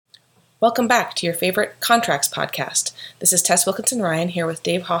Welcome back to your favorite Contracts podcast. This is Tess Wilkinson Ryan here with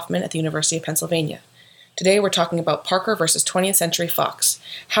Dave Hoffman at the University of Pennsylvania. Today we're talking about Parker versus 20th Century Fox.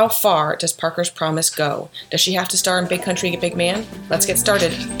 How far does Parker's promise go? Does she have to star in Big Country, Big Man? Let's get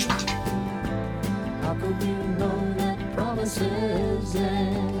started.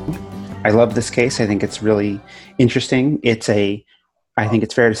 I love this case. I think it's really interesting. I think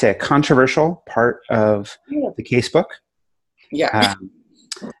it's fair to say, a controversial part of the case book. Yeah.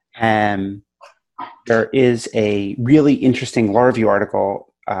 And there is a really interesting law review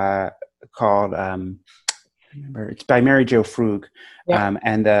article called, it's by Mary Jo Frug. Yeah.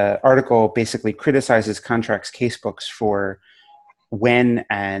 And the article basically criticizes contracts case books for when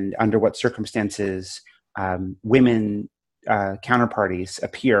and under what circumstances women counterparties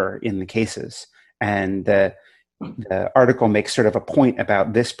appear in the cases. And the article makes sort of a point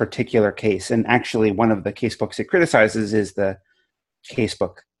about this particular case. And actually, one of the case books it criticizes is the case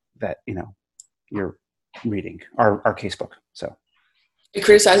book that, you're reading, our case book. So It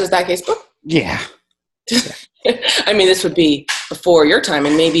criticizes that case book? Yeah. I mean, this would be before your time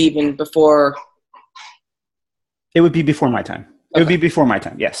and maybe even before. It would be before my time. It would be before my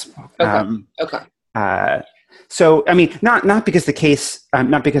time. Yes. Okay. So, I mean, not because the case,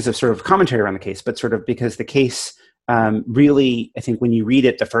 not because of sort of commentary around the case, but sort of because the case really, I think when you read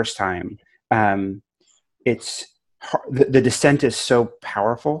it the first time, it's the dissent is so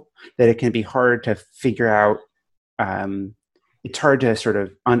powerful that it can be hard to figure out. It's hard to sort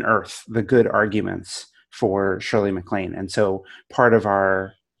of unearth the good arguments for Shirley MacLaine. And so part of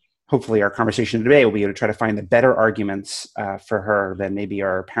hopefully our conversation today will be able to try to find the better arguments for her than maybe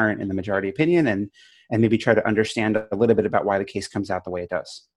are apparent in the majority opinion, and maybe try to understand a little bit about why the case comes out the way it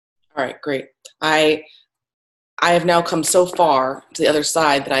does. All right, great. I have now come so far to the other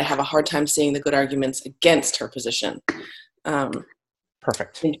side that I have a hard time seeing the good arguments against her position.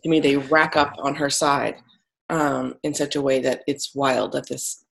 Perfect. To me, they rack up on her side in such a way that it's wild that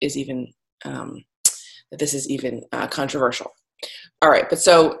this is even controversial. All right, but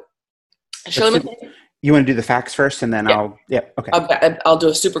so Shirley MacLaine. You want to do the facts first, and then okay. I'll do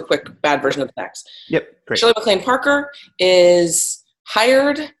a super quick bad version of the facts. Yep, great. Shirley MacLaine Parker is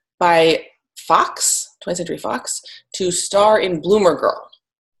hired by Fox, 20th Century Fox, to star in Bloomer Girl.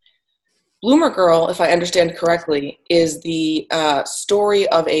 Bloomer Girl, if I understand correctly, is the story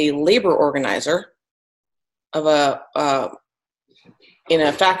of a labor organizer in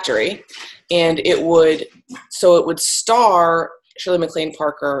a factory, and it would star Shirley MacLaine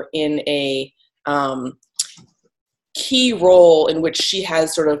Parker in a key role in which she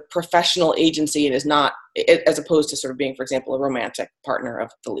has sort of professional agency and is not, as opposed to sort of being, for example, a romantic partner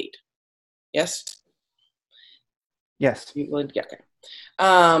of the lead. Yes? Yes. Yeah, okay.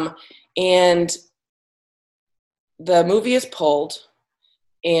 And the movie is pulled,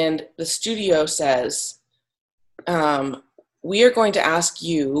 and the studio says, we are going to ask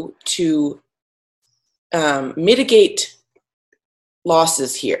you to mitigate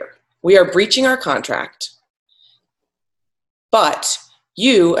losses here. We are breaching our contract, but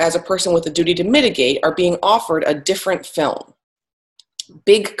you, as a person with a duty to mitigate, are being offered a different film.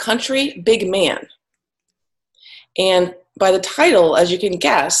 Big Country, Big Man. And by the title, as you can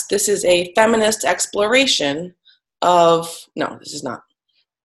guess, this is a feminist exploration no, this is not.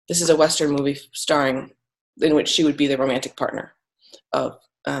 This is a Western movie in which she would be the romantic partner of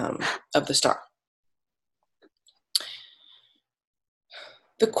the star.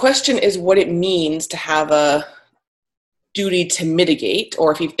 The question is what it means to have a duty to mitigate,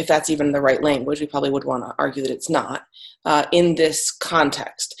 or if that's even the right language. We probably would want to argue that it's not, in this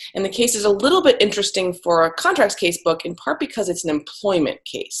context. And the case is a little bit interesting for a contracts case book, in part because it's an employment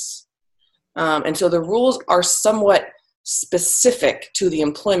case. And so the rules are somewhat specific to the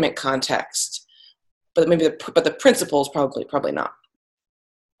employment context, but the principles probably not.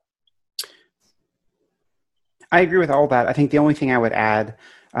 I agree with all that. I think the only thing I would add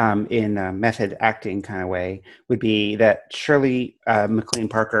in a method acting kind of way would be that Shirley MacLaine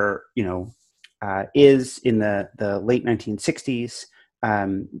Parker, is in the late 1960s,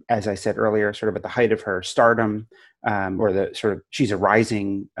 as I said earlier, sort of at the height of her stardom, she's a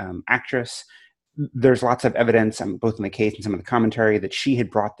rising actress. There's lots of evidence, both in the case and some of the commentary, that she had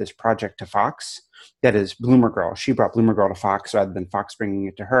brought this project to Fox. That is Bloomer Girl. She brought Bloomer Girl to Fox rather than Fox bringing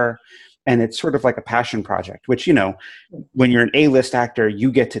it to her. And it's sort of like a passion project, which, when you're an A-list actor,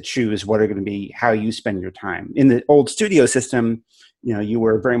 you get to choose what are going to be how you spend your time. In the old studio system, you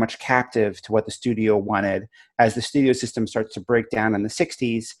were very much captive to what the studio wanted. As the studio system starts to break down in the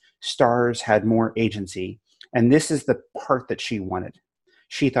 60s, stars had more agency. And this is the part that she wanted.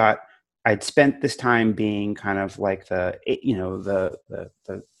 She thought, I'd spent this time being kind of like the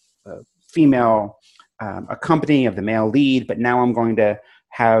female accompanying of the male lead, but now I'm going to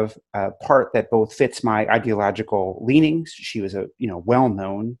have a part that both fits my ideological leanings. She was a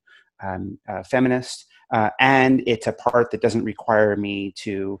well-known feminist, and it's a part that doesn't require me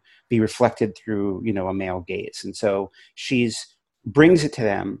to be reflected through a male gaze. And so she's brings it to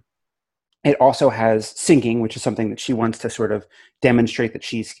them. It also has singing, which is something that she wants to sort of demonstrate that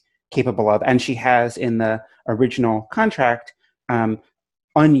she's capable of, and she has in the original contract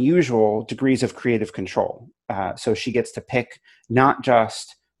unusual degrees of creative control. So she gets to pick not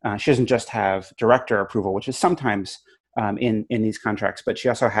just, she doesn't just have director approval, which is sometimes in these contracts, but she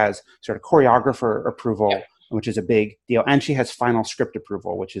also has sort of choreographer approval, yeah, which is a big deal. And she has final script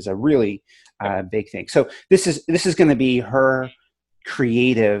approval, which is a really big thing. So this is going to be her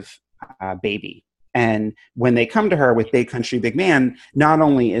creative baby. And when they come to her with Big Country, Big Man, not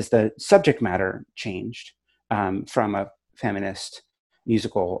only is the subject matter changed from a feminist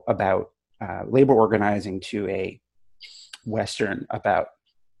musical about labor organizing to a Western about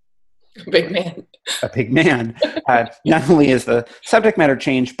a big man. Not only is the subject matter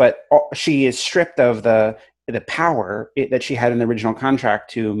changed, but she is stripped of the power that she had in the original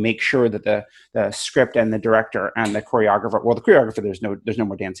contract to make sure that the script and the director and the choreographer, well, the choreographer, there's no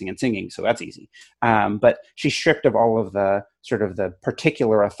more dancing and singing, so that's easy. But she's stripped of all of the sort of the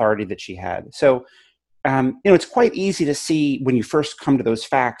particular authority that she had. So, it's quite easy to see when you first come to those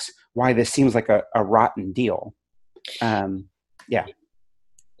facts why this seems like a rotten deal. Yeah.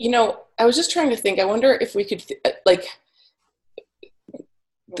 I was just trying to think. I wonder if we could,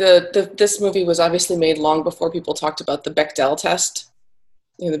 this movie was obviously made long before people talked about the Bechdel test.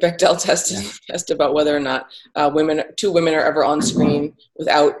 The Bechdel test is a test about whether or not two women are ever on screen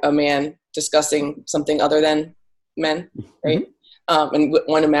without a man discussing something other than men, right? Mm-hmm. And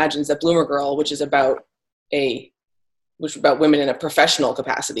one imagines that Bloomer Girl, which is about women in a professional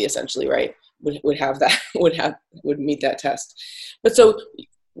capacity, essentially, right? Would have that would meet that test. But so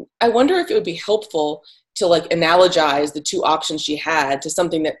I wonder if it would be helpful to analogize the two options she had to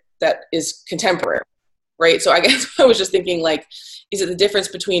something that is contemporary, right? So I guess I was just thinking, is it the difference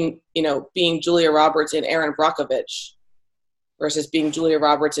between, being Julia Roberts in Erin Brockovich versus being Julia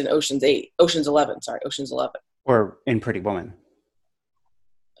Roberts in Ocean's 11. Or in Pretty Woman.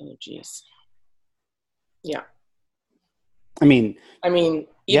 Oh, geez. Yeah. I mean,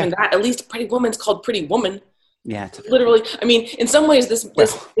 even that, at least Pretty Woman's called Pretty Woman. Yeah. Literally. In some ways, this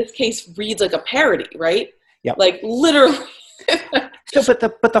case reads like a parody, right? Yeah. Literally. So,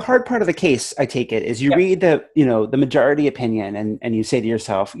 but the hard part of the case, I take it, is you read the majority opinion and you say to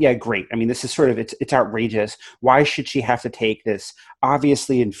yourself, yeah, great. This is sort of, it's outrageous. Why should she have to take this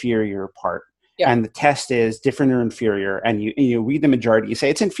obviously inferior part? Yeah. And the test is different or inferior. And you read the majority, you say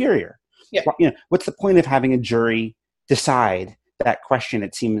it's inferior. Yeah. What's the point of having a jury decide that question?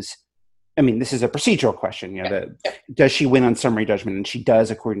 It seems, this is a procedural question. Does she win on summary judgment? And she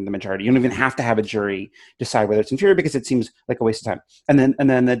does, according to the majority. You don't even have to have a jury decide whether it's inferior because it seems like a waste of time. And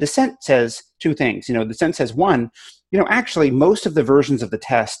then the dissent says two things. The dissent says, one, actually most of the versions of the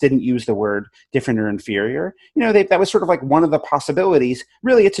test didn't use the word different or inferior. That was sort of like one of the possibilities.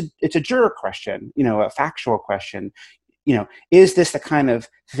 Really, it's a juror question. A factual question. Is this the kind of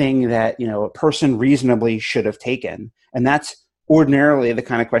thing that a person reasonably should have taken? And that's ordinarily the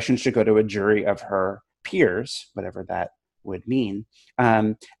kind of question should go to a jury of her peers, whatever that would mean.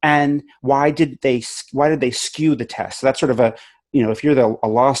 And why did they skew the test? So that's sort of if you're a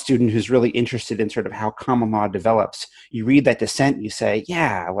law student who's really interested in sort of how common law develops, you read that dissent, you say,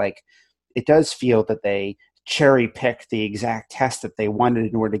 yeah, it does feel that they cherry pick the exact test that they wanted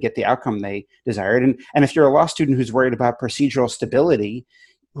in order to get the outcome they desired. And if you're a law student who's worried about procedural stability,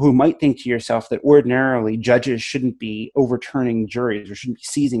 who might think to yourself that ordinarily judges shouldn't be overturning juries or shouldn't be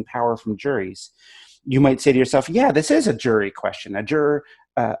seizing power from juries, you might say to yourself, yeah, this is a jury question. A juror,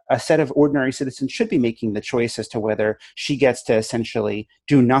 a set of ordinary citizens should be making the choice as to whether she gets to essentially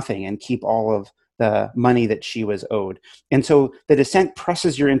do nothing and keep all of the money that she was owed. And so the dissent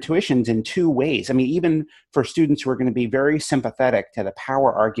presses your intuitions in two ways. Even for students who are going to be very sympathetic to the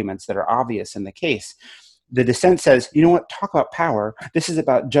power arguments that are obvious in the case, the dissent says, you know what, talk about power. This is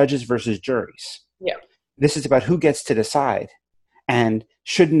about judges versus juries. Yeah. This is about who gets to decide. And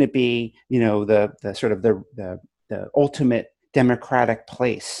shouldn't it be, the sort of the ultimate democratic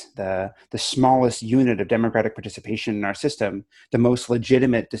place, the smallest unit of democratic participation in our system, the most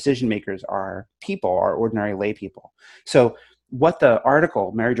legitimate decision makers are ordinary lay people. So what the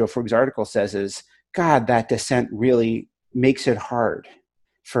article, Mary Jo Frug's article says is, God, that dissent really makes it hard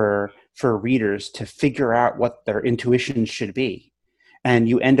for readers to figure out what their intuition should be. And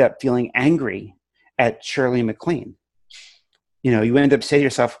you end up feeling angry at Shirley MacLaine. you end up saying to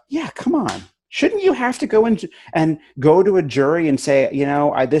yourself, yeah, come on. Shouldn't you have to go and go to a jury and say,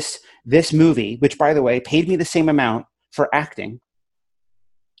 this movie, which by the way paid me the same amount for acting,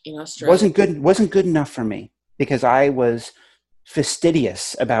 in Australia wasn't good enough for me because I was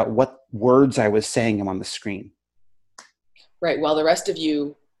fastidious about what words I was saying on the screen. Right. While the rest of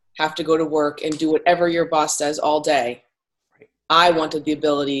you have to go to work and do whatever your boss says all day. Right. I wanted the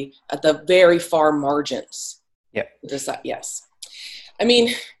ability at the very far margins. Yep. To decide. Yes. I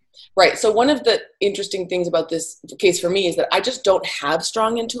mean, right. So one of the interesting things about this case for me is that I just don't have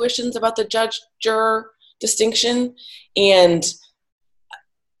strong intuitions about the judge-juror distinction. And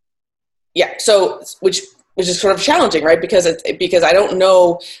yeah, so which is sort of challenging, right? Because I don't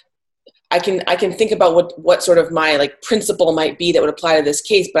know. I can think about what sort of my like principle might be that would apply to this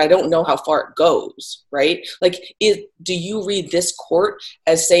case, but I don't know how far it goes, right? Like, do you read this court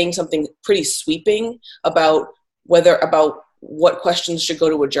as saying something pretty sweeping about what questions should go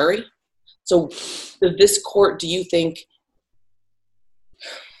to a jury? So this court, do you think,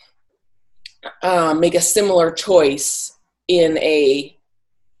 make a similar choice in a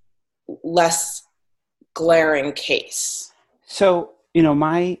less glaring case? So,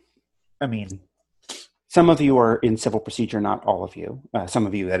 some of you are in civil procedure, not all of you. Some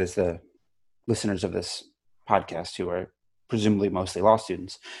of you, that is the listeners of this podcast, who are presumably mostly law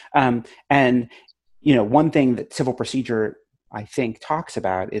students. And one thing that civil procedure, I think, talks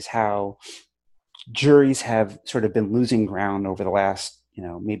about is how juries have sort of been losing ground over the last,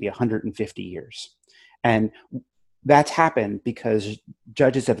 maybe 150 years. And that's happened because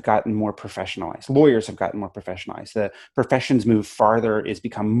judges have gotten more professionalized. Lawyers have gotten more professionalized. The profession's moved farther, it's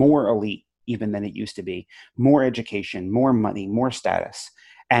become more elite even than it used to be. More education, more money, more status.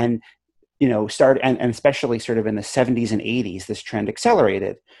 And, and especially sort of in the 70s and 80s, this trend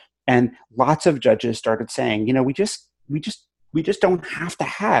accelerated. And lots of judges started saying, we just don't have to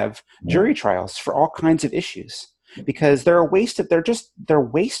have jury trials for all kinds of issues because they're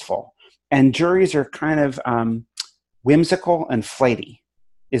wasteful. And juries are kind of whimsical and flighty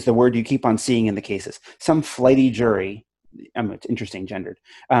is the word you keep on seeing in the cases. Some flighty jury, it's interesting gendered,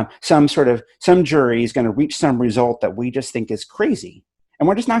 some jury is going to reach some result that we just think is crazy. And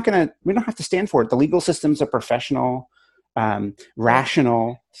we don't have to stand for it. The legal system's a professional,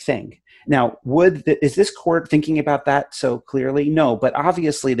 rational thing. Now, is this court thinking about that so clearly? No, but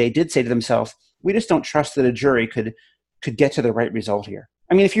obviously they did say to themselves, we just don't trust that a jury could get to the right result here.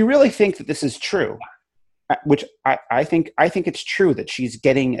 I mean, if you really think that this is true, which I think it's true that she's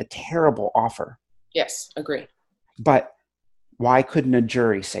getting a terrible offer. Yes, agree. But why couldn't a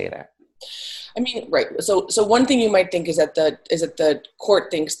jury say that? I mean, right. So one thing you might think is that the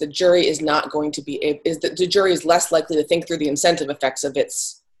court thinks the jury is not going to the jury is less likely to think through the incentive effects of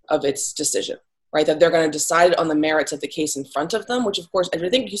its decision, right? That they're going to decide on the merits of the case in front of them, which of course, I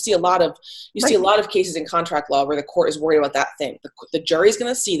think you see a lot of cases in contract law where the court is worried about that thing. The jury is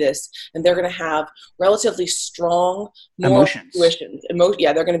going to see this and they're going to have relatively strong emotions. They're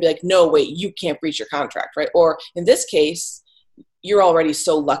going to be like, no, wait, you can't breach your contract, right? Or in this case, you're already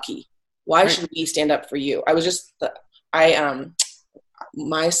so lucky. Why should we stand up for you?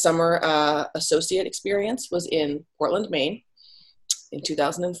 My summer associate experience was in Portland, Maine in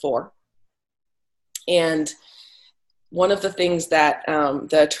 2004. And one of the things that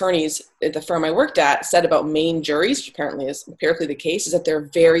the attorneys at the firm I worked at said about Maine juries, which apparently is empirically the case, is that they're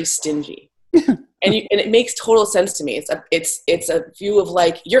very stingy. and it makes total sense to me. It's a view of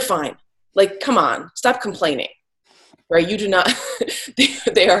like, you're fine. Like, come on, stop complaining. Right? You do not,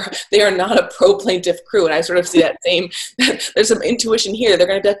 they are not a pro-plaintiff crew. And I sort of see that same, there's some intuition here. They're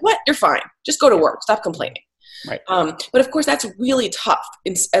going to be like, what? You're fine. Just go to work. Stop complaining. Right. But of course, that's really tough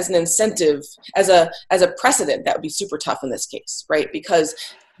as an incentive, as a precedent. That would be super tough in this case, right? Because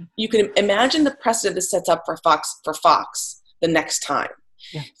you can imagine the precedent this sets up for Fox the next time.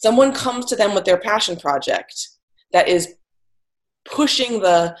 Yeah. Someone comes to them with their passion project that is pushing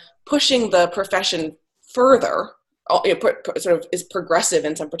the profession further. Sort of is progressive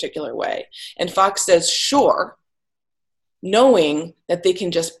in some particular way. And Fox says, sure, knowing that they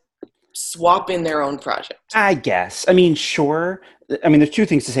can just swap in their own project. I guess. I mean, sure. I mean, there's two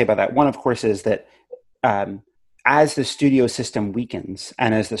things to say about that. One, of course, is that as the studio system weakens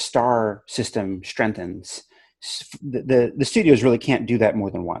and as the star system strengthens, the studios really can't do that more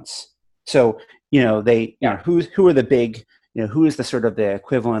than once. So, who are the big, who is the sort of the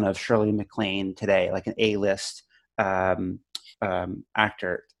equivalent of Shirley MacLaine today, like an A-list actor?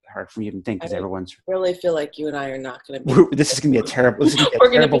 Hard for me to think because everyone's really feel like you and I are not going to be. This is going to be a terrible. This is going to be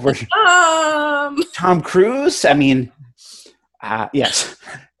a terrible version. Tom Cruise. I mean, yes.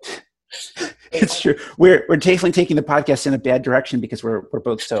 It's true. We're definitely taking the podcast in a bad direction because we're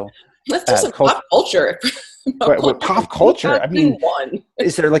both so. Let's do some pop culture. Pop culture. I mean, one.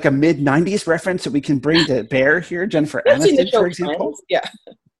 Is there like a mid '90s reference that we can bring to bear here? Jennifer Aniston, for example. Yeah.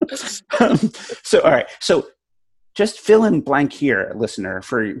 So, all right. So, just fill in blank here, listener,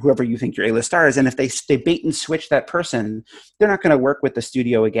 for whoever you think your A-list star is. And if they bait and switch that person, they're not going to work with the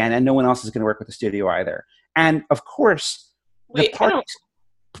studio again, and no one else is going to work with the studio either. And of course,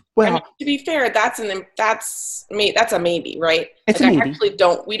 well, to be fair, that's a maybe, right? It's a maybe.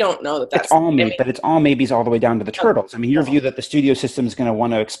 We don't know that's it's all maybe, but it's all maybes all the way down to the turtles. I mean, your view that the studio system is going to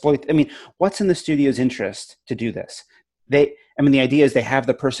want to exploit. I mean, what's in the studio's interest to do this? The idea is they have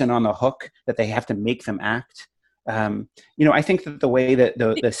the person on the hook that they have to make them act. I think that the way that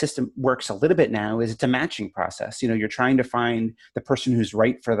the system works a little bit now is it's a matching process. You're trying to find the person who's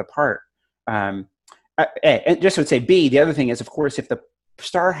right for the part. And just would say B, the other thing is, of course, if the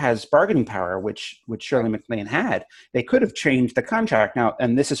star has bargaining power, which Shirley MacLaine had, they could have changed the contract. Now,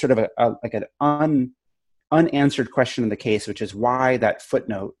 and this is sort of an unanswered question in the case, which is why that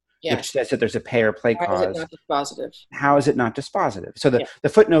footnote, which says that there's a pay or play clause. How is it not dispositive? How is it not dispositive? So the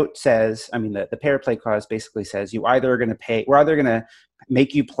footnote says, the pay or play clause basically says we're either going to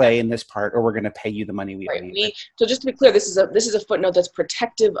make you play in this part, or we're going to pay you the money we owe you. So just to be clear, this is a footnote that's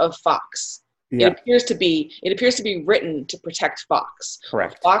protective of Fox. Yeah. It appears to be written to protect Fox.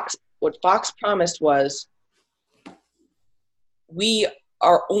 Correct. What Fox promised was, we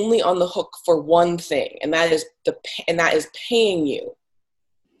are only on the hook for one thing, and that is paying you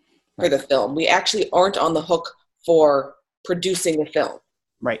for the film. We actually aren't on the hook for producing the film.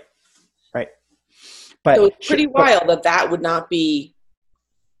 Right. But so it's pretty wild that would not be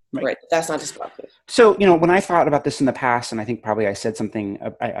right. That's not dispositive. So, when I thought about this in the past, and I think probably I said something,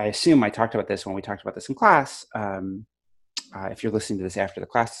 I assume I talked about this when we talked about this in class, if you're listening to this after the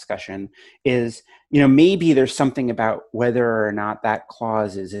class discussion, is, maybe there's something about whether or not that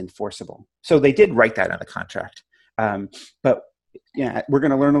clause is enforceable. So they did write that in the contract. But we're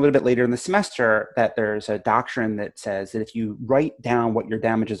going to learn a little bit later in the semester that there's a doctrine that says that if you write down what your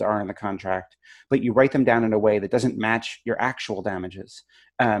damages are in the contract, but you write them down in a way that doesn't match your actual damages,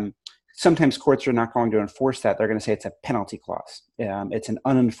 sometimes courts are not going to enforce that. They're going to say it's a penalty clause. It's an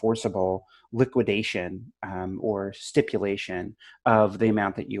unenforceable liquidation or stipulation of the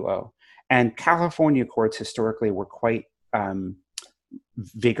amount that you owe. And California courts historically were quite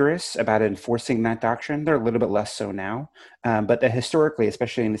vigorous about enforcing that doctrine. They're a little bit less so now, but they historically,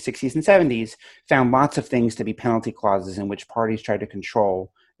 especially in the 60s and 70s, found lots of things to be penalty clauses in which parties tried to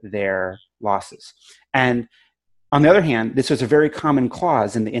control their losses. And on the other hand, this was a very common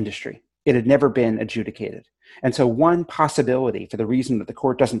clause in the industry. It had never been adjudicated. And so one possibility, for the reason that the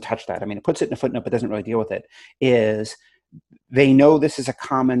court doesn't touch that, it puts it in a footnote but doesn't really deal with it, is they know this is a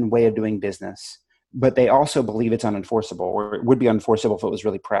common way of doing business, but they also believe it's unenforceable, or it would be unenforceable if it was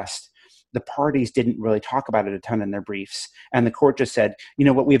really pressed. The parties didn't really talk about it a ton in their briefs. And the court just said, we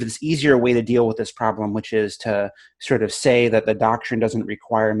have this easier way to deal with this problem, which is to sort of say that the doctrine doesn't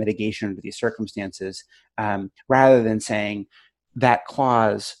require mitigation under these circumstances, rather than saying that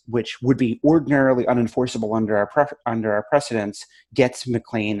clause, which would be ordinarily unenforceable under our precedents, gets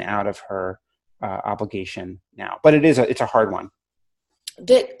MacLaine out of her obligation now. But it's a hard one.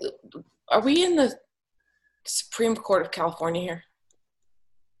 Are we in the Supreme Court of California here?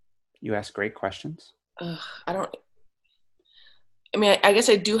 You ask great questions. I guess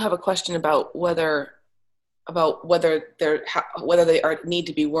I do have a question about whether they need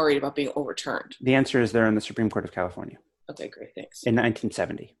to be worried about being overturned. The answer is they're in the Supreme Court of California. Okay, great, thanks. In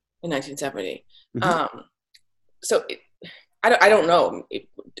 1970. Mm-hmm. I don't know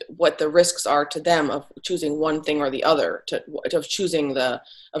what the risks are to them of choosing one thing or the other, of choosing the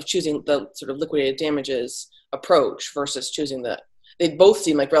sort of liquidated damages approach versus choosing they both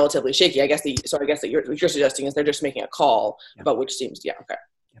seem like relatively shaky. I guess what you're suggesting is they're just making a call about which seems, okay.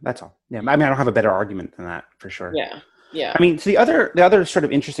 Yeah, that's all. Yeah, I don't have a better argument than that for sure. Yeah. So the other sort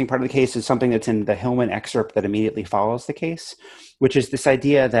of interesting part of the case is something that's in the Hillman excerpt that immediately follows the case, which is this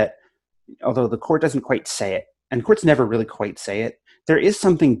idea that although the court doesn't quite say it, and courts never really quite say it, there is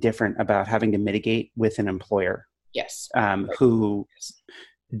something different about having to mitigate with an employer. Yes. Who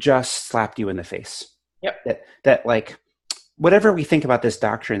just slapped you in the face. Yep. That whatever we think about this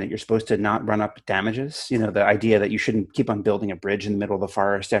doctrine that you're supposed to not run up damages, the idea that you shouldn't keep on building a bridge in the middle of the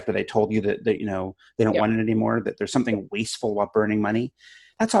forest after they told you that they don't want it anymore, that there's something wasteful about burning money.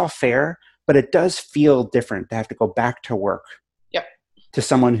 That's all fair, but it does feel different to have to go back to work to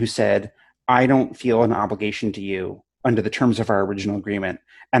someone who said, I don't feel an obligation to you under the terms of our original agreement,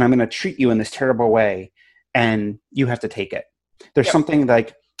 and I'm going to treat you in this terrible way, and you have to take it. There's something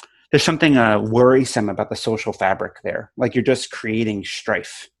like There's something worrisome about the social fabric there. Like you're just creating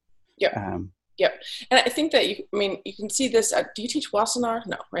strife. Yeah. Yep. And I think that you can see this. Do you teach Wassenaar?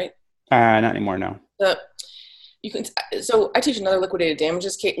 No, right? Not anymore. No. So I teach another liquidated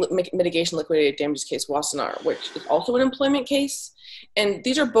damages case, mitigation liquidated damages case, Wassenaar, which is also an employment case. And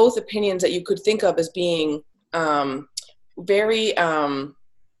these are both opinions that you could think of as being very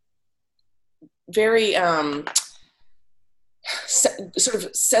sort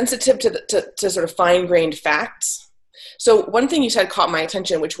of sensitive to sort of fine-grained facts. So one thing you said caught my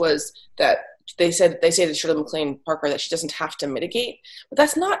attention, which was that they say to Shirley MacLaine Parker that she doesn't have to mitigate, but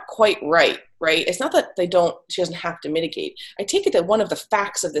that's not quite right? It's not that she doesn't have to mitigate. I take it that one of the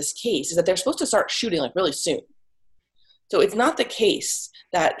facts of this case is that they're supposed to start shooting like really soon. So it's not the case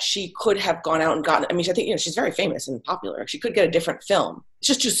that she could have gone out and gotten, I think, she's very famous and popular. She could get a different film. It's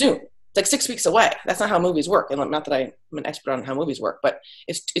just too soon. It's like 6 weeks away. That's not how movies work. And not that I'm an expert on how movies work, but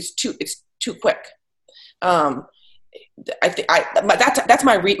it's too quick. That's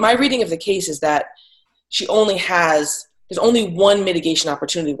my reading of the case is that there's only one mitigation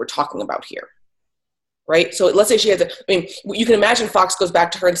opportunity we're talking about here, right? So let's say she has you can imagine Fox goes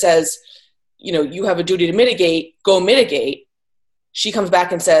back to her and says, you have a duty to mitigate, go mitigate. She comes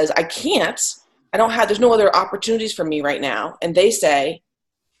back and says, I can't, there's no other opportunities for me right now. And they say,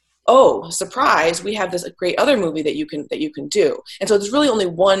 oh, surprise, we have this great other movie that you can do. And so there's really only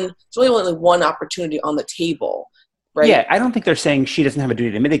one opportunity on the table. Right. Yeah, I don't think they're saying she doesn't have a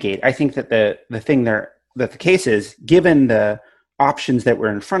duty to mitigate. I think that the case is, given the options that were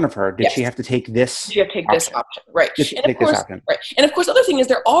in front of her, did she have to take this? Did she have to take this option? Right. Did she take this option? Right. And of course, the other thing is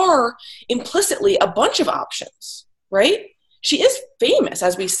there are implicitly a bunch of options, right? She is famous,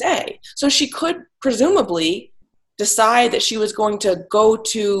 as we say. So she could presumably decide that she was going to go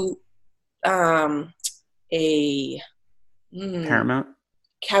to a Paramount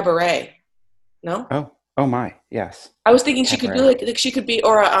cabaret. No? Oh my, yes. I was thinking she could do like she could be,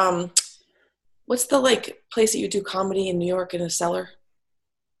 or what's the place that you do comedy in New York in a cellar?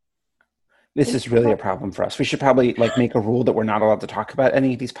 This is really a problem for us. We should probably make a rule that we're not allowed to talk about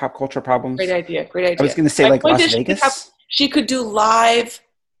any of these pop culture problems. Great idea. I was going to say Las Vegas. She could do live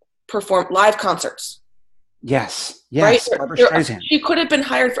concerts. Yes. Right? Barbra Streisand. She could have been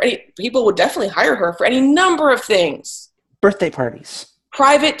hired for people would definitely hire her for any number of things. Birthday parties.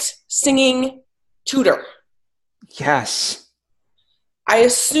 Private singing tutor. Yes. I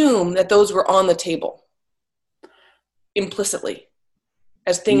assume that those were on the table implicitly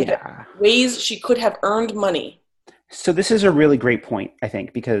as things ways she could have earned money. So this is a really great point, I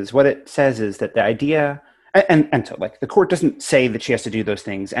think, because what it says is that the idea, and so the court doesn't say that she has to do those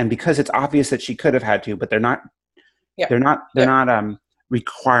things, and because it's obvious that she could have had to, but they're not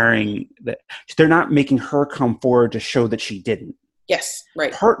requiring that, they're not making her come forward to show that she didn't. Yes,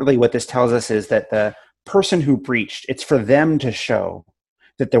 right. Partly what this tells us is that the person who breached, it's for them to show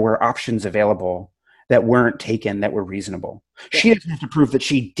that there were options available that weren't taken, that were reasonable. Yeah. She doesn't have to prove that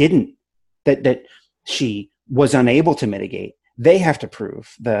she didn't, that she was unable to mitigate. They have to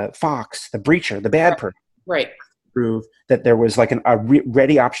prove, the Fox, the breacher, the bad person. Right. Prove that there was a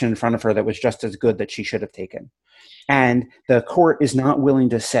ready option in front of her that was just as good that she should have taken. And the court is not willing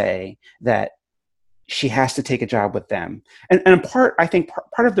to say that she has to take a job with them. And I think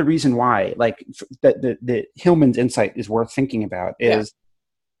part of the reason why, the Hillman's insight is worth thinking about is,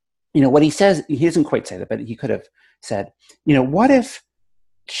 what he says, he doesn't quite say that, but he could have said, what if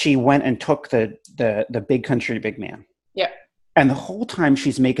she went and took the Big Country, Big Man? Yeah. And the whole time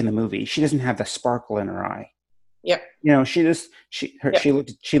she's making the movie, she doesn't have the sparkle in her eye. Yeah. Her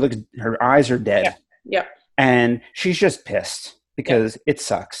eyes are dead. Yeah. And she's just pissed because it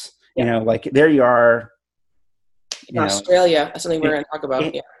sucks. There you are. In Australia, that's something we're going to talk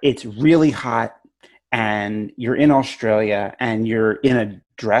about. It's really hot, and you're in Australia, and you're in a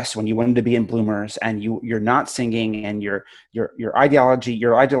dress when you wanted to be in bloomers, and you're not singing, and your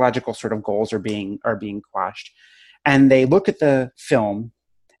ideological sort of goals are being quashed. And they look at the film,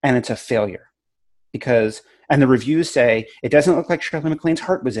 and it's a failure and the reviews say it doesn't look like Shirley MacLaine's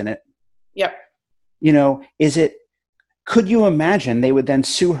heart was in it. Yep. Could you imagine they would then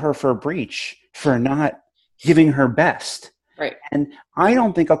sue her for breach for not giving her best? Right. And I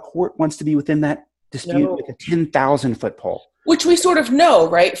don't think a court wants to be within that dispute with a 10,000-foot pole. Which we sort of know,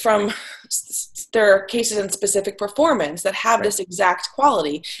 right, from there are cases in specific performance that have this exact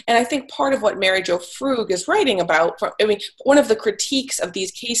quality. And I think part of what Mary Jo Frug is writing about, one of the critiques of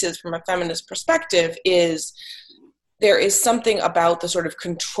these cases from a feminist perspective is there is something about the sort of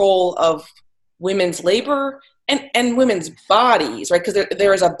control of women's labor and women's bodies, right? Because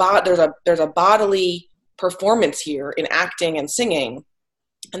there's a bodily performance here in acting and singing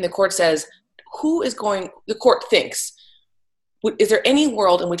and the court says, the court thinks, is there any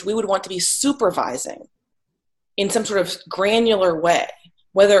world in which we would want to be supervising in some sort of granular way,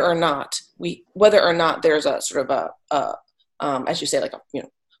 whether or not there's a sort of as you say, like a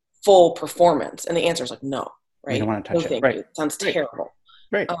full performance? And the answer is like no, right? We don't want to touch it. Right. It sounds terrible.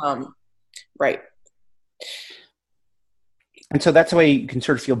 Right. Right. And so that's the way you can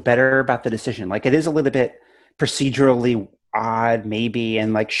sort of feel better about the decision. Like it is a little bit procedurally odd, maybe,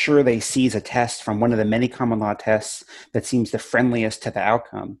 and like sure they seize a test from one of the many common law tests that seems the friendliest to the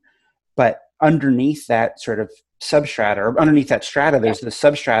outcome, but underneath that sort of substrata, or underneath that strata, there's the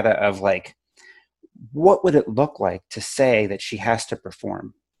substrata of like, what would it look like to say that she has to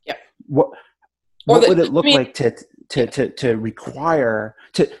perform? Yeah. What would it look like to require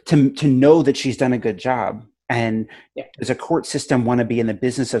to know that she's done a good job? And does a court system want to be in the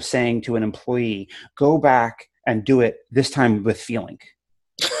business of saying to an employee, go back and do it this time with feeling?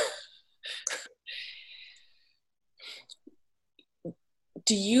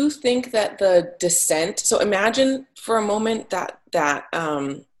 Do you think that the dissent, so imagine for a moment that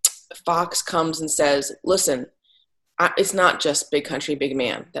Fox comes and says, listen, it's not just Big Country, Big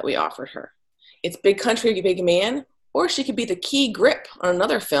Man that we offered her. It's Big Country, Big Man, or she could be the key grip on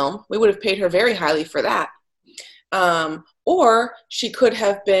another film. We would have paid her very highly for that. Or she could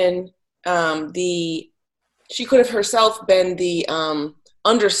have been she could have herself been the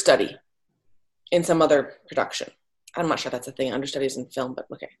understudy in some other production. I'm not sure that's a thing, understudies in film, but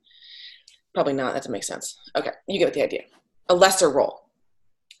okay. Probably not, that doesn't make sense. Okay, you get the idea. A lesser role.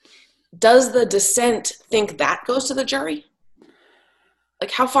 Does the dissent think that goes to the jury?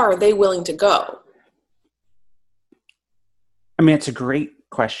 Like, how far are they willing to go? I mean, it's a great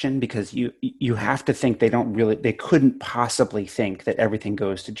question, because you have to think they couldn't possibly think that everything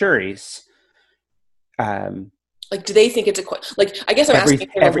goes to juries. Like, do they think it's I guess I'm asking,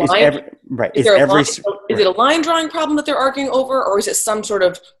 is it a line drawing problem that they're arguing over, or is it some sort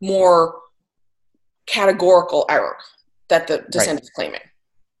of more categorical error that the dissent is claiming?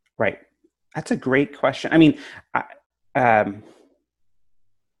 Right. That's a great question. I mean, I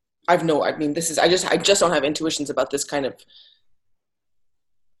just don't have intuitions about this kind of,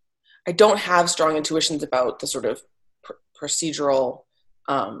 I don't have strong intuitions about the sort of procedural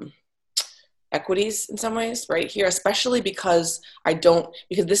equities in some ways right here, especially because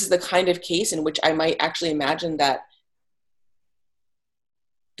this is the kind of case in which I might actually imagine that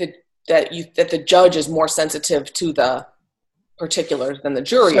the judge is more sensitive to the particulars than the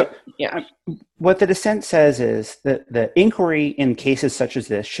jury. So, what the dissent says is that the inquiry in cases such as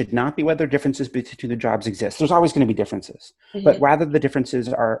this should not be whether differences between the jobs exist. There's always going to be differences, but rather the differences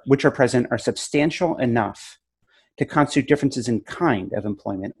which are present are substantial enough to constitute differences in kind of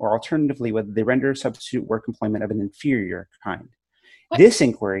employment, or alternatively, whether they render substitute work employment of an inferior kind. What? This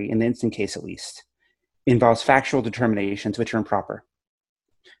inquiry, in the instant case at least, involves factual determinations which are improper.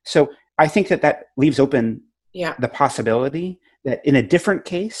 So I think that leaves open the possibility that in a different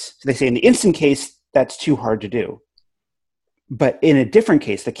case, so they say in the instant case, that's too hard to do. But in a different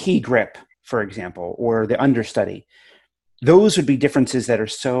case, the key grip, for example, or the understudy, those would be differences that are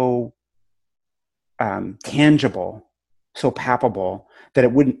so tangible, so palpable, that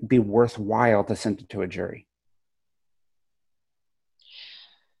it wouldn't be worthwhile to send it to a jury.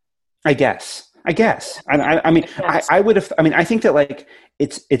 I guess. And I think that like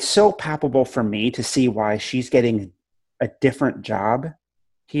it's so palpable for me to see why she's getting a different job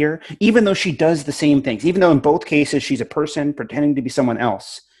here, even though she does the same things, even though in both cases she's a person pretending to be someone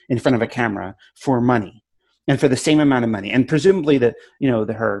else in front of a camera for money and for the same amount of money, and presumably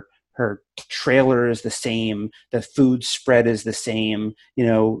her trailer is the same, the food spread is the same,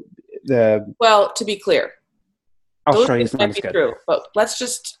 well, to be clear, Australia's not as good. True, but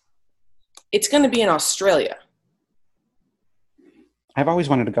it's going to be in Australia. I've always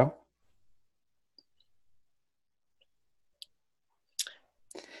wanted to go.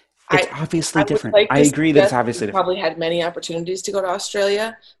 It's obviously different. I agree that it's obviously different. Probably had many opportunities to go to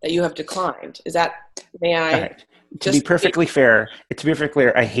Australia that you have declined. May I? Right. To be perfectly fair,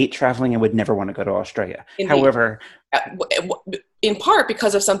 I hate traveling and would never want to go to Australia. Indeed. However, in part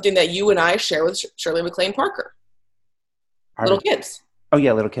because of something that you and I share with Shirley MacLaine Parker. Little kids. Oh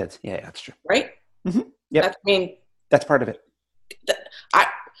yeah, little kids. Yeah, that's true. Right? Mm-hmm. Yeah. That's part of it.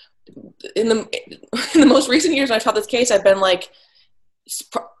 In the most recent years when I've taught this case, I've been like,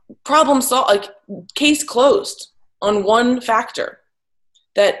 problem solved, like case closed on one factor,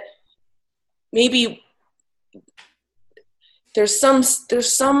 that maybe there's something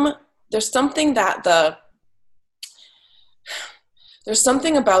that There's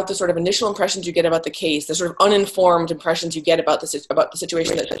something about the sort of initial impressions you get about the case, the sort of uninformed impressions you get about the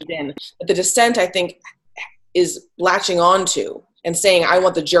situation that she's in, that the dissent, I think, is latching onto and saying, I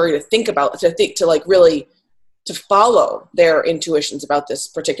want the jury to think about, to follow their intuitions about this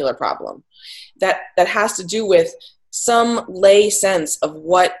particular problem. That has to do with some lay sense of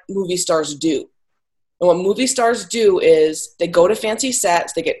what movie stars do. And what movie stars do is they go to fancy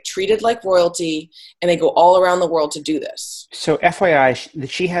sets, they get treated like royalty, and they go all around the world to do this. So FYI,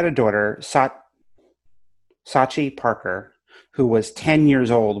 she had a daughter, Sachi Parker, who was 10 years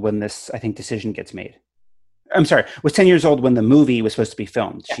old when this, I think, decision gets made. I'm sorry, was 10 years old when the movie was supposed to be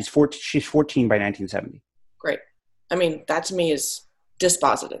filmed. Yeah. She's 14 by 1970. Great. I mean, that to me is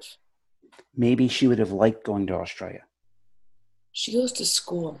dispositive. Maybe she would have liked going to Australia. She goes to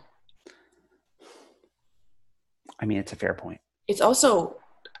school. I mean, it's a fair point. It's also,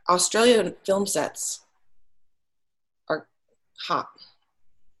 Australian film sets are hot.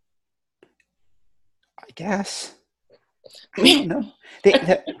 I guess. I don't know.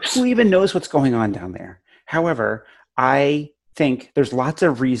 Who even knows what's going on down there? However, I think there's lots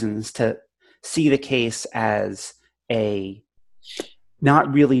of reasons to see the case as neither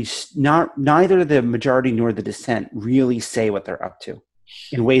the majority nor the dissent really say what they're up to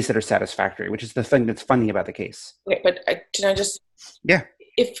in ways that are satisfactory, which is the thing that's funny about the case. Okay, but can I just... Yeah.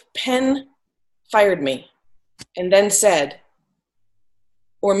 If Penn fired me and then said,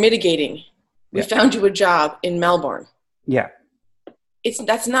 or mitigating, we found you a job in Melbourne. Yeah.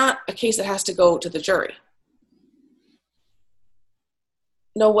 That's not a case that has to go to the jury.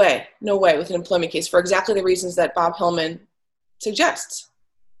 No way with an employment case for exactly the reasons that Bob Hillman suggests.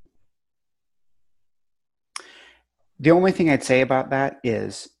 The only thing I'd say about that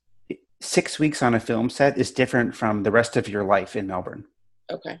is 6 weeks on a film set is different from the rest of your life in Melbourne.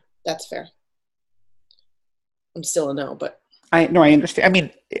 Okay, that's fair. I'm still a no, but... I understand. I mean,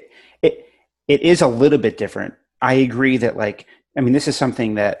 it is a little bit different. I agree that, this is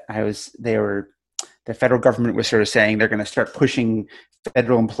something that the federal government was sort of saying they're going to start pushing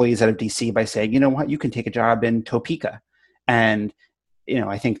federal employees out of DC by saying, you know what, you can take a job in Topeka. And,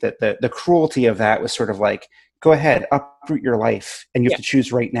 I think that the cruelty of that was sort of like, go ahead, uproot your life, and you have to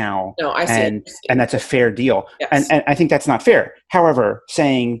choose right now. No, I see. And that's a fair deal. Yes. And I think that's not fair. However,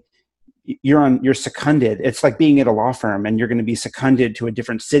 saying you're seconded, it's like being at a law firm and you're going to be seconded to a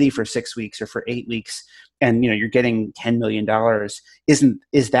different city for 6 weeks or for 8 weeks, and you're getting $10 million.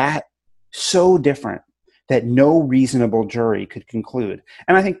 Is that so different that no reasonable jury could conclude?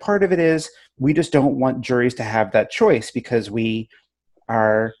 And I think part of it is we just don't want juries to have that choice because we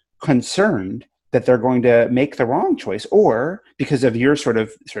are concerned that they're going to make the wrong choice, or because of your sort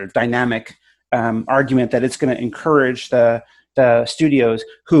of dynamic argument that it's going to encourage the studios,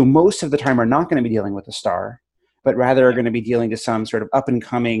 who most of the time are not going to be dealing with a star, but rather are going to be dealing to some sort of up and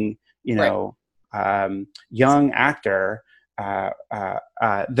coming, young actor.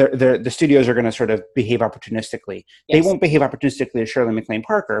 The studios are going to sort of behave opportunistically. Yes. They won't behave opportunistically to Shirley MacLaine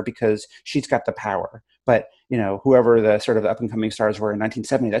Parker because she's got the power. But whoever the sort of up and coming stars were in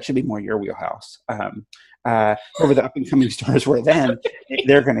 1970, that should be more your wheelhouse. Whoever the up and coming stars were then,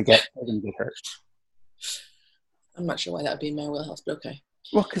 they're going to get hurt. I'm not sure why that would be in my wheelhouse, but okay.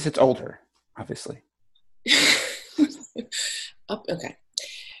 Well, because it's older, obviously. Okay.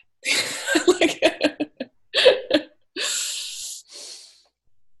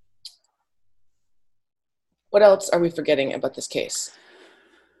 What else are we forgetting about this case?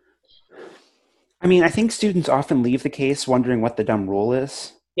 I mean, I think students often leave the case wondering what the dumb rule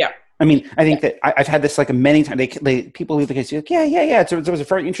is. Yeah. I mean, I think that I've had this many times. People leave the case, like, yeah. It was a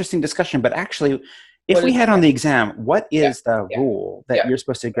very interesting discussion, but actually, if we had on the exam, what is the rule that you're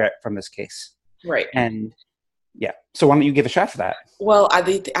supposed to get from this case? Right. And so why don't you give a shot for that? Well, I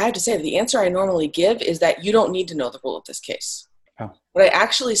have to say the answer I normally give is that you don't need to know the rule of this case. Oh. What I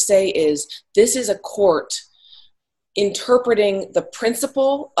actually say is this is a court interpreting the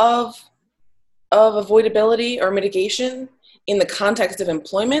principle of avoidability or mitigation in the context of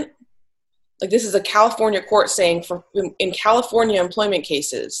employment. Like, this is a California court saying in California employment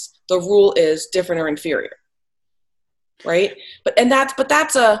cases, the rule is different or inferior. Right? That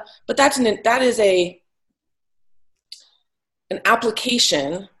is an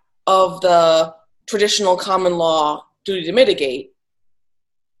application of the traditional common law duty to mitigate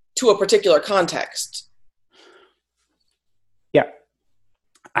to a particular context. Yeah.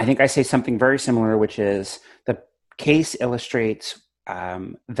 I think I say something very similar, which is the case illustrates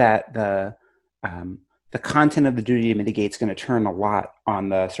that the content of the duty to mitigate is going to turn a lot on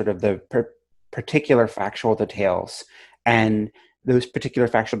the sort of the particular factual details. And those particular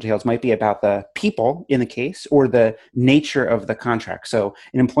factual details might be about the people in the case or the nature of the contract. So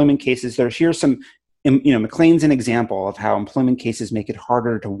in employment cases, here's some, McLean's an example of how employment cases make it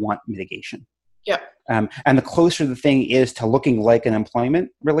harder to want mitigation. Yeah. And the closer the thing is to looking like an employment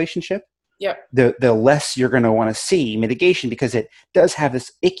relationship, the less you're going to want to see mitigation, because it does have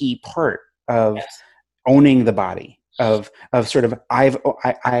this icky part of owning the body, of sort of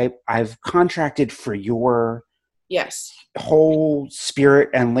I've contracted for your whole spirit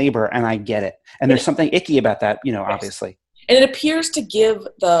and labor, and I get it. And there's something icky about that, obviously. And it appears to give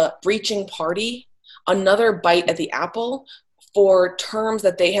the breaching party another bite at the apple for terms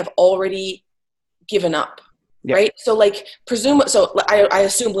that they have already given up. Yep. Right. So I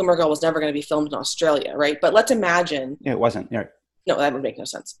assume Bloomer Girl was never going to be filmed in Australia. Right. But let's imagine. It wasn't. Yeah. No, that would make no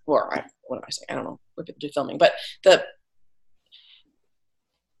sense. Or what am I saying? I don't know what people do filming, but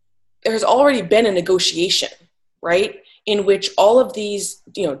there's already been a negotiation, right, in which all of these,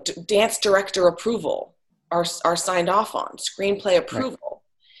 dance director approval are signed off on, screenplay approval.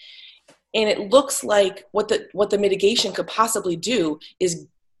 Right. And it looks like what the mitigation could possibly do is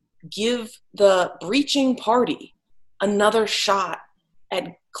give the breaching party another shot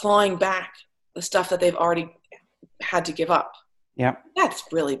at clawing back the stuff that they've already had to give up. Yeah. That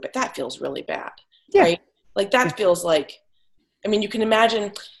feels really bad. Yeah. Right? Like that feels like, you can imagine,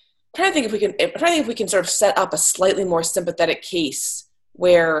 I'm trying to think if we can sort of set up a slightly more sympathetic case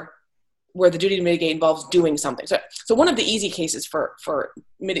where the duty to mitigate involves doing something. So one of the easy cases for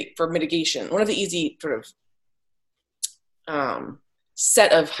mitigation, one of the easy sort of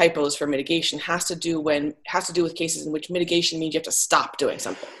set of hypos for mitigation has to do with cases in which mitigation means you have to stop doing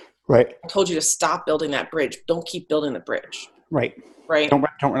something. Right. I told you to stop building that bridge. Don't keep building the bridge. Right. Right. Don't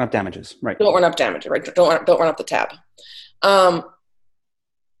run up damages. Right. Don't run up damages. Right. Don't run up the tab.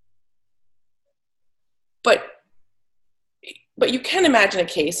 But you can imagine a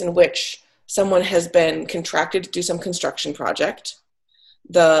case in which someone has been contracted to do some construction project.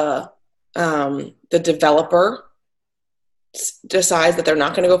 The developer decides that they're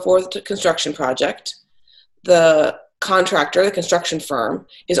not going to go forward with the construction project. The contractor, the construction firm,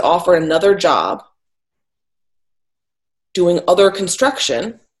 is offered another job doing other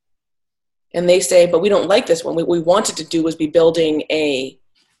construction, and they say, but we don't like this one. What we wanted to do was be building a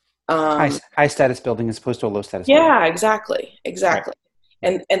high status building as opposed to a low status building. Yeah, exactly. Right.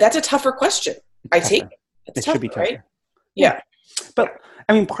 And that's a tougher question. I take it. It should be tougher. Right? Yeah. But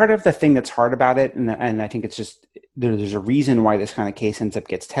part of the thing that's hard about it, and I think it's just, there's a reason why this kind of case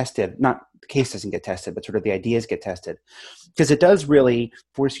gets tested. Not the case doesn't get tested, but sort of the ideas get tested, because it does really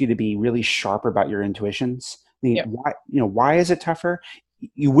force you to be really sharp about your intuitions. Why is it tougher?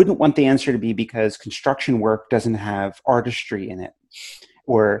 You wouldn't want the answer to be because construction work doesn't have artistry in it,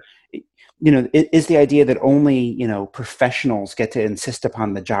 or it is the idea that only, professionals get to insist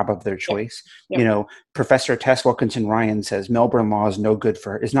upon the job of their choice. Yep. Professor Tess Wilkinson Ryan says Melbourne law is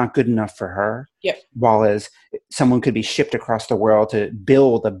not good enough for her. Yep. While as someone could be shipped across the world to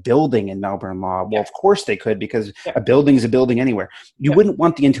build a building in Melbourne law. Well, of course they could, because a building is a building anywhere. You wouldn't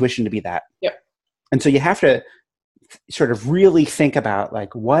want the intuition to be that. Yep. And so you have to sort of really think about,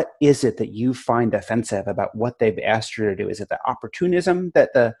 like, what is it that you find offensive about what they've asked you to do? Is it the opportunism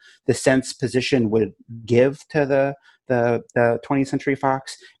that the sense position would give to the 20th Century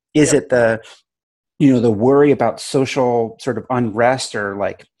Fox? Is it the worry about social sort of unrest, or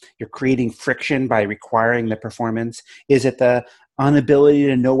like you're creating friction by requiring the performance? Is it the inability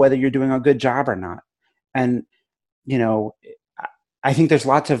to know whether you're doing a good job or not? And, I think there's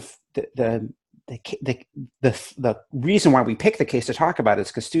lots of the reason why we pick the case to talk about is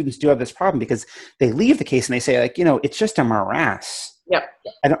because students do have this problem, because they leave the case and they say, like, it's just a morass. Yeah.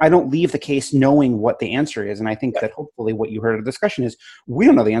 I don't leave the case knowing what the answer is. And I think that hopefully what you heard of the discussion is we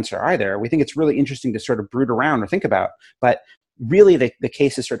don't know the answer either. We think it's really interesting to sort of brood around or think about, but really the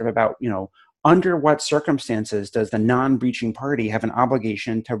case is sort of about, under what circumstances does the non-breaching party have an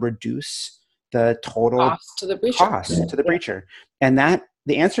obligation to reduce the total cost to the breacher? And that,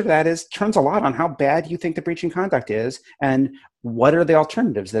 the answer to that turns a lot on how bad you think the breaching conduct is, and what are the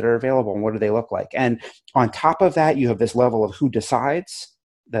alternatives that are available, and what do they look like. And on top of that, you have this level of who decides,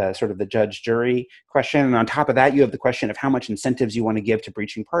 the sort of the judge-jury question. And on top of that, you have the question of how much incentives you want to give to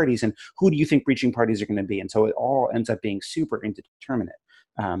breaching parties, and who do you think breaching parties are going to be. And so it all ends up being super indeterminate,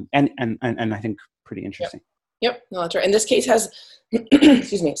 and I think pretty interesting. Yep. No, that's right. And this case has,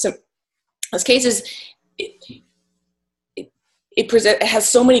 excuse me. So this case is, it has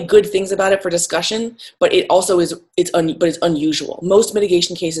so many good things about it for discussion, but it also it's unusual. Most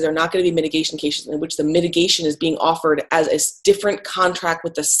mitigation cases are not going to be mitigation cases in which the mitigation is being offered as a different contract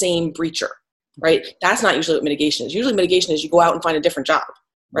with the same breacher. right? That's not usually what mitigation is. Usually mitigation is you go out and find a different job,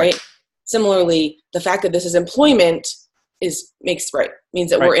 right? Similarly, the fact that this is employment means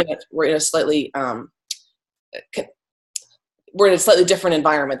that we're in a slightly different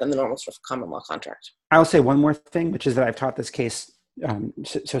environment than the normal sort of common law contract. I'll say one more thing, which is that I've taught this case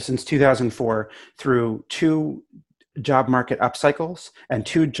so since 2004 through 2 job market up cycles and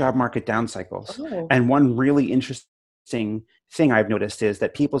 2 job market down cycles. Oh. And one really interesting thing I've noticed is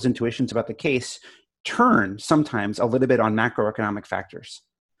that people's intuitions about the case turn sometimes a little bit on macroeconomic factors.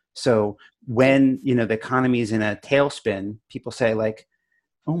 So when, the economy is in a tailspin, people say like,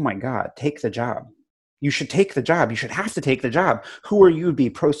 oh my God, take the job. You should take the job. You should have to take the job. Who are you to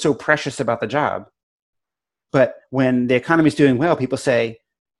be so precious about the job? But when the economy is doing well, people say,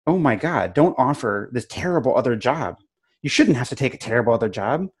 oh my God, don't offer this terrible other job. You shouldn't have to take a terrible other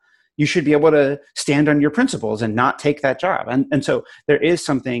job. You should be able to stand on your principles and not take that job. And so there is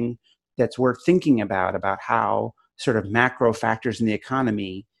something that's worth thinking about how sort of macro factors in the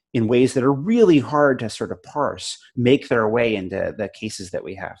economy in ways that are really hard to sort of parse make their way into the cases that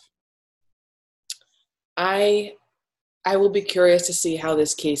we have. I will be curious to see how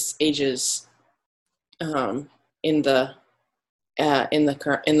this case ages in the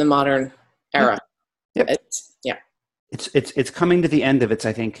modern era. Yep. It's coming to the end of its,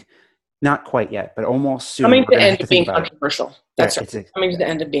 I think, not quite yet, but almost soon. Coming to the end of being controversial. That's right. Right. Coming to the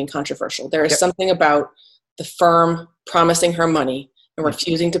end of being controversial. There is something about the firm promising her money and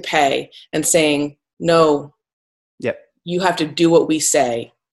refusing to pay and saying, no, you have to do what we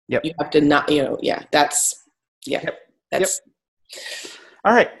say. You have to not, that's.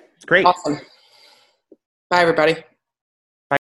 All right. Great. Awesome. Bye, everybody.